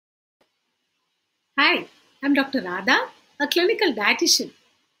I'm Dr. Radha, a clinical dietitian,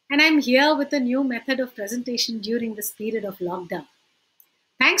 and I'm here with a new method of presentation during this period of lockdown.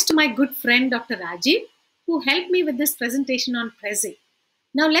 Thanks to my good friend Dr. Rajiv, who helped me with this presentation on Prezi.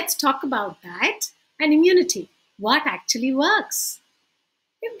 Now let's talk about diet and immunity. What actually works?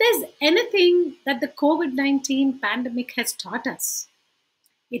 If there's anything that the COVID-19 pandemic has taught us,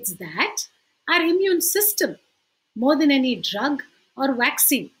 it's that our immune system, more than any drug or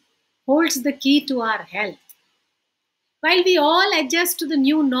vaccine, holds the key to our health. While we all adjust to the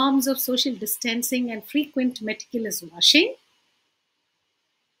new norms of social distancing and frequent meticulous washing,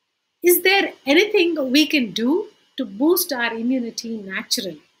 is there anything we can do to boost our immunity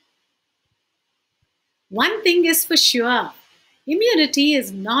naturally? One thing is for sure, immunity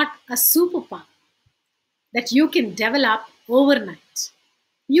is not a superpower that you can develop overnight.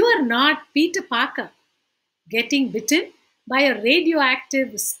 You are not Peter Parker getting bitten by a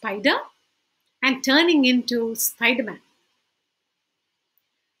radioactive spider and turning into Spider-Man.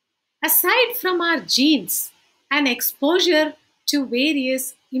 Aside from our genes and exposure to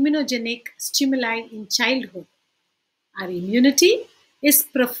various immunogenic stimuli in childhood, our immunity is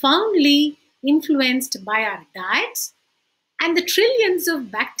profoundly influenced by our diets and the trillions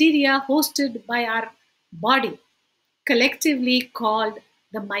of bacteria hosted by our body, collectively called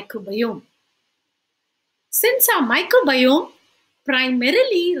the microbiome. Since our microbiome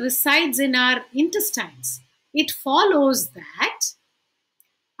primarily resides in our intestines, it follows that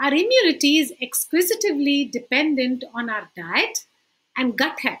our immunity is exquisitely dependent on our diet and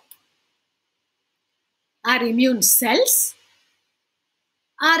gut health. Our immune cells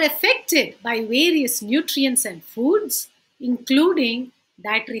are affected by various nutrients and foods, including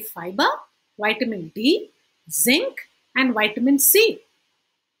dietary fiber, vitamin D, zinc, and vitamin C.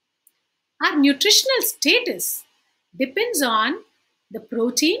 Our nutritional status depends on the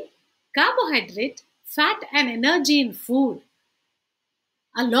protein, carbohydrate, fat, and energy in food,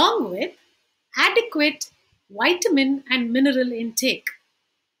 along with adequate vitamin and mineral intake.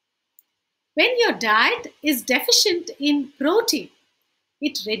 When your diet is deficient in protein,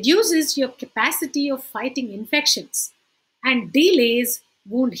 it reduces your capacity of fighting infections and delays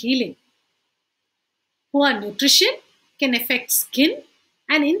wound healing. Poor nutrition can affect skin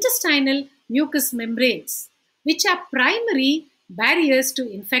and intestinal mucous membranes, which are primary barriers to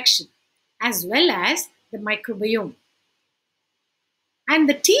infection, as well as the microbiome. And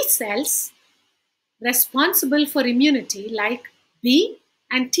the T cells responsible for immunity, like B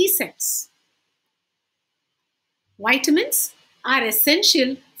and T cells. Vitamins are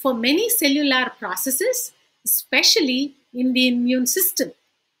essential for many cellular processes, especially in the immune system.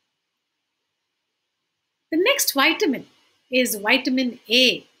 The next vitamin is vitamin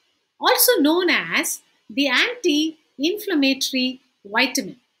A, also known as the anti-inflammatory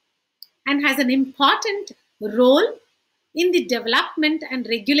vitamin, and has an important role in the development and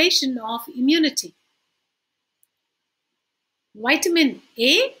regulation of immunity. Vitamin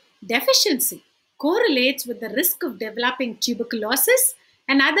A deficiency correlates with the risk of developing tuberculosis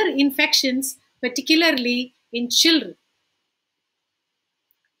and other infections, particularly in children.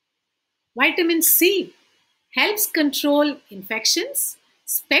 Vitamin C helps control infections,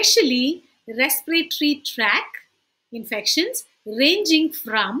 especially respiratory tract infections ranging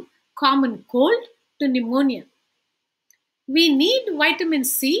from common cold to pneumonia. We need vitamin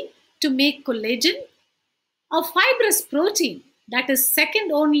C to make collagen, a fibrous protein that is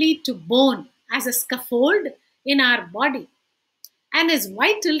second only to bone as a scaffold in our body and is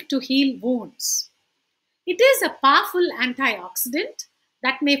vital to heal wounds. It is a powerful antioxidant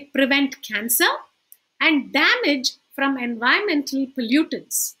that may prevent cancer and damage from environmental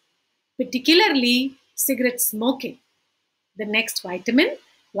pollutants, particularly cigarette smoking. The next vitamin,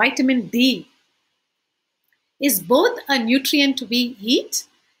 vitamin D, is both a nutrient we eat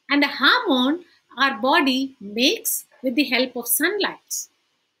and a hormone our body makes with the help of sunlight.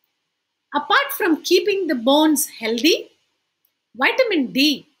 Apart from keeping the bones healthy, vitamin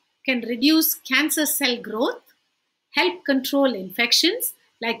D can reduce cancer cell growth, help control infections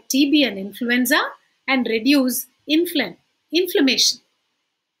like TB and influenza, and reduce inflammation.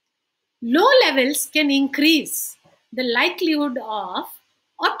 Low levels can increase the likelihood of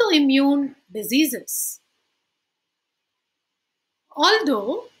autoimmune diseases.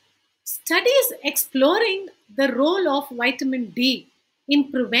 Although studies exploring the role of vitamin D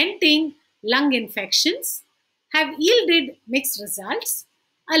in preventing lung infections have yielded mixed results,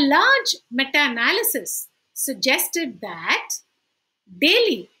 a large meta-analysis suggested that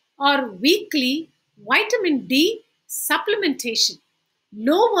daily or weekly vitamin D supplementation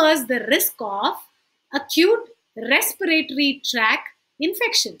lowers the risk of acute respiratory tract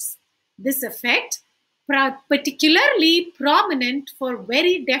infections. This effect particularly prominent for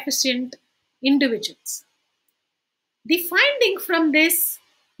very deficient individuals. The finding from this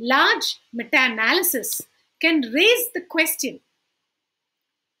large meta-analysis can raise the question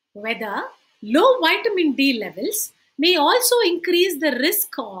whether low vitamin D levels may also increase the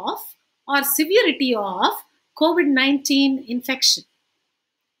risk of or severity of COVID-19 infection.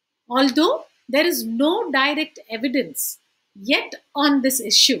 Although there is no direct evidence yet on this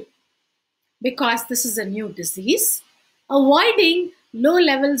issue, because this is a new disease, avoiding low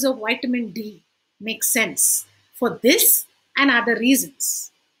levels of vitamin D makes sense for this and other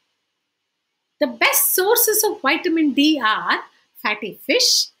reasons. The best sources of vitamin D are fatty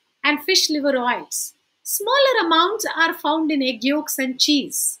fish and fish liver oils. Smaller amounts are found in egg yolks and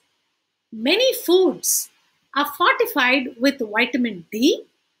cheese. Many foods are fortified with vitamin D,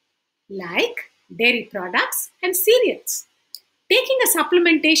 like dairy products and cereals. Taking a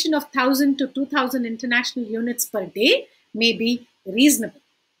supplementation of 1,000 to 2,000 international units per day may be reasonable.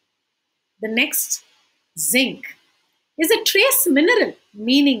 The next, zinc, is a trace mineral,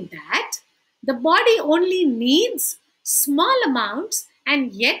 meaning that the body only needs small amounts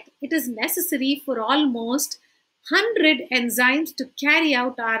and yet it is necessary for almost 100 enzymes to carry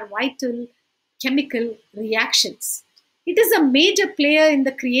out our vital chemical reactions. It is a major player in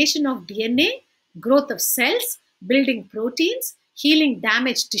the creation of DNA, growth of cells, building proteins, healing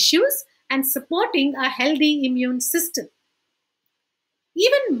damaged tissues, and supporting a healthy immune system.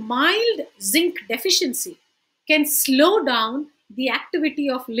 Even mild zinc deficiency can slow down the activity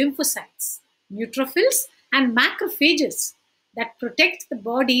of lymphocytes, neutrophils, and macrophages that protect the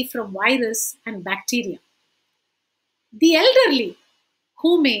body from virus and bacteria. The elderly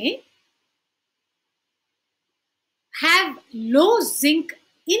who may have low zinc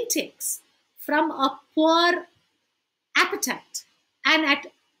intakes from a poor appetite and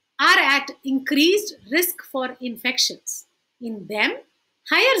are at increased risk for infections. In them,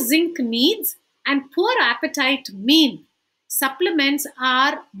 higher zinc needs and poor appetite mean supplements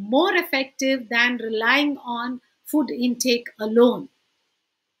are more effective than relying on food intake alone.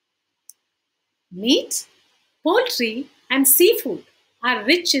 Meat, poultry, and seafood are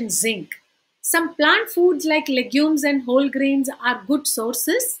rich in zinc. Some plant foods like legumes and whole grains are good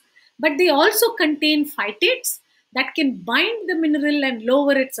sources, but they also contain phytates that can bind the mineral and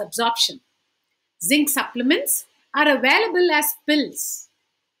lower its absorption. Zinc supplements are available as pills.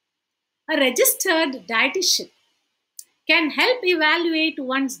 A registered dietitian can help evaluate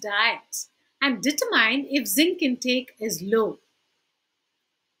one's diet and determine if zinc intake is low.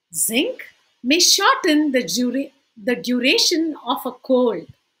 Zinc may shorten the duration of a cold.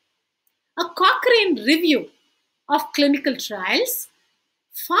 A Cochrane review of clinical trials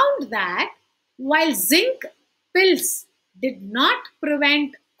found that while zinc pills did not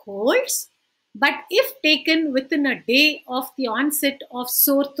prevent colds, but if taken within a day of the onset of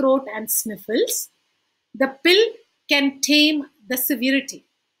sore throat and sniffles, the pill can tame the severity.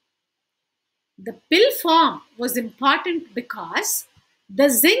 The pill form was important because the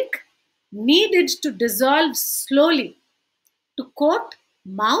zinc needed to dissolve slowly to coat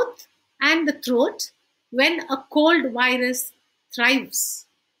mouth and the throat when a cold virus thrives.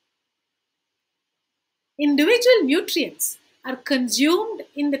 Individual nutrients are consumed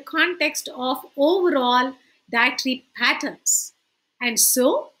in the context of overall dietary patterns, and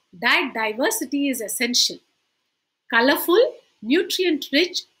so diet diversity is essential. Colorful,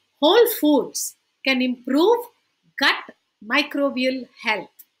 nutrient-rich whole foods can improve gut microbial health.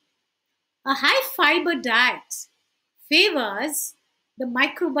 A high-fiber diet favors the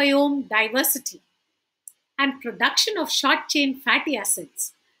microbiome diversity and production of short-chain fatty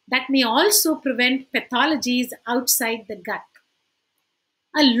acids that may also prevent pathologies outside the gut.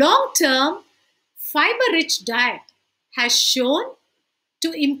 A long-term fiber-rich diet has shown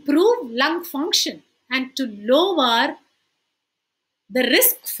to improve lung function and to lower the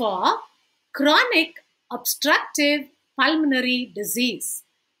risk for chronic obstructive pulmonary disease.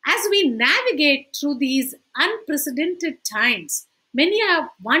 As we navigate through these unprecedented times, many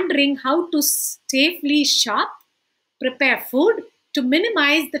are wondering how to safely shop, prepare food to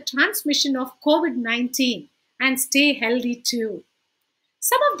minimize the transmission of COVID-19 and stay healthy too.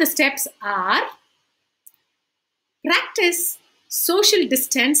 Some of the steps are: practice social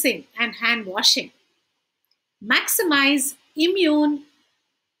distancing and hand washing. Maximize immune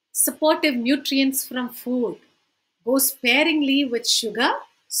supportive nutrients from food. Go sparingly with sugar,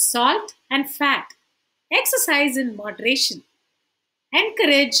 salt, and fat. Exercise in moderation.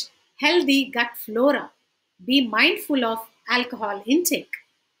 Encourage healthy gut flora. Be mindful of alcohol intake.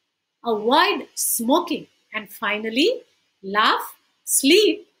 Avoid smoking. And finally, laugh,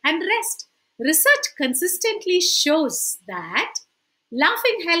 sleep, and rest. Research consistently shows that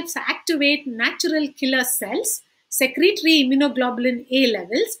laughing helps activate natural killer cells, secretory immunoglobulin A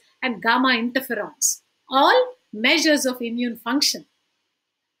levels, and gamma interferons, all measures of immune function.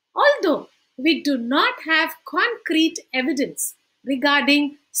 Although we do not have concrete evidence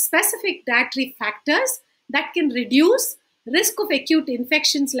regarding specific dietary factors that can reduce risk of acute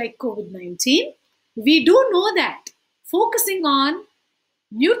infections like COVID-19, we do know that focusing on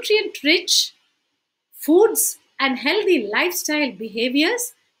nutrient-rich foods and healthy lifestyle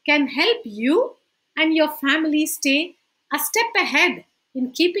behaviors can help you and your family stay a step ahead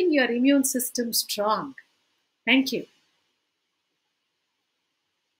in keeping your immune system strong. Thank you.